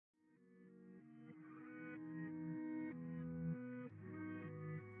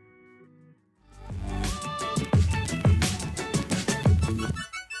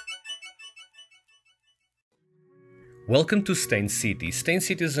Welcome to Steyn CIty. Steyn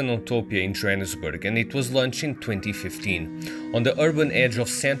CIty is an utopia in Johannesburg and it was launched in 2015 on the urban edge of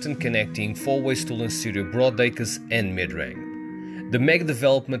Sandton, connecting Fourways to Steyn, Broadacres and Midrand. The mega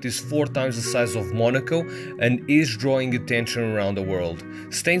development is 4 times the size of Monaco and is drawing attention around the world.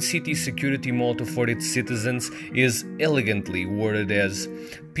 Steyn CIty's security motto for its citizens is elegantly worded as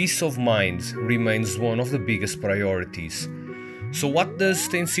 "Peace of mind remains one of the biggest priorities." So what does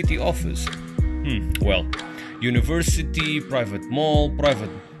Steyn CIty offers? Well, university, private mall,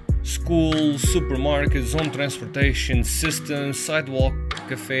 private schools, supermarkets, home transportation systems, sidewalk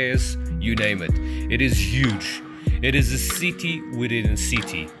cafes, you name it. It is huge. It is a city within a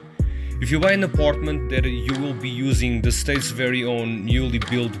city. If you buy an apartment, that you will be using the state's very own newly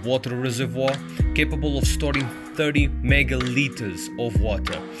built water reservoir capable of storing 30 megaliters of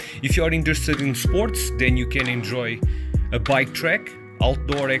water. If you are interested in sports, then you can enjoy a bike track,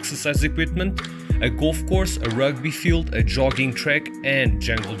 outdoor exercise equipment, a golf course, a rugby field, a jogging track and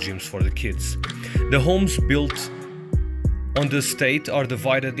jungle gyms for the kids. The homes built on the estate are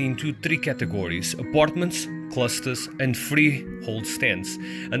divided into 3 categories: apartments, clusters and freehold stands,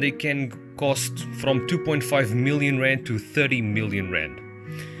 and they can cost from 2.5 million rand to 30 million rand.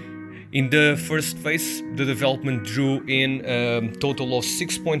 In the first phase, the development drew in a total of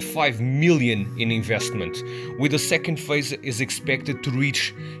 6.5 million in investment, with the second phase is expected to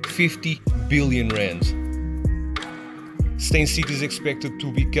reach 50 billion rand. Steyn CIty is expected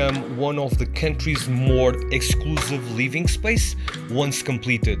to become one of the country's more exclusive living space once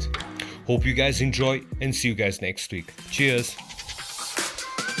completed. Hope you guys enjoy and see you guys next week. Cheers!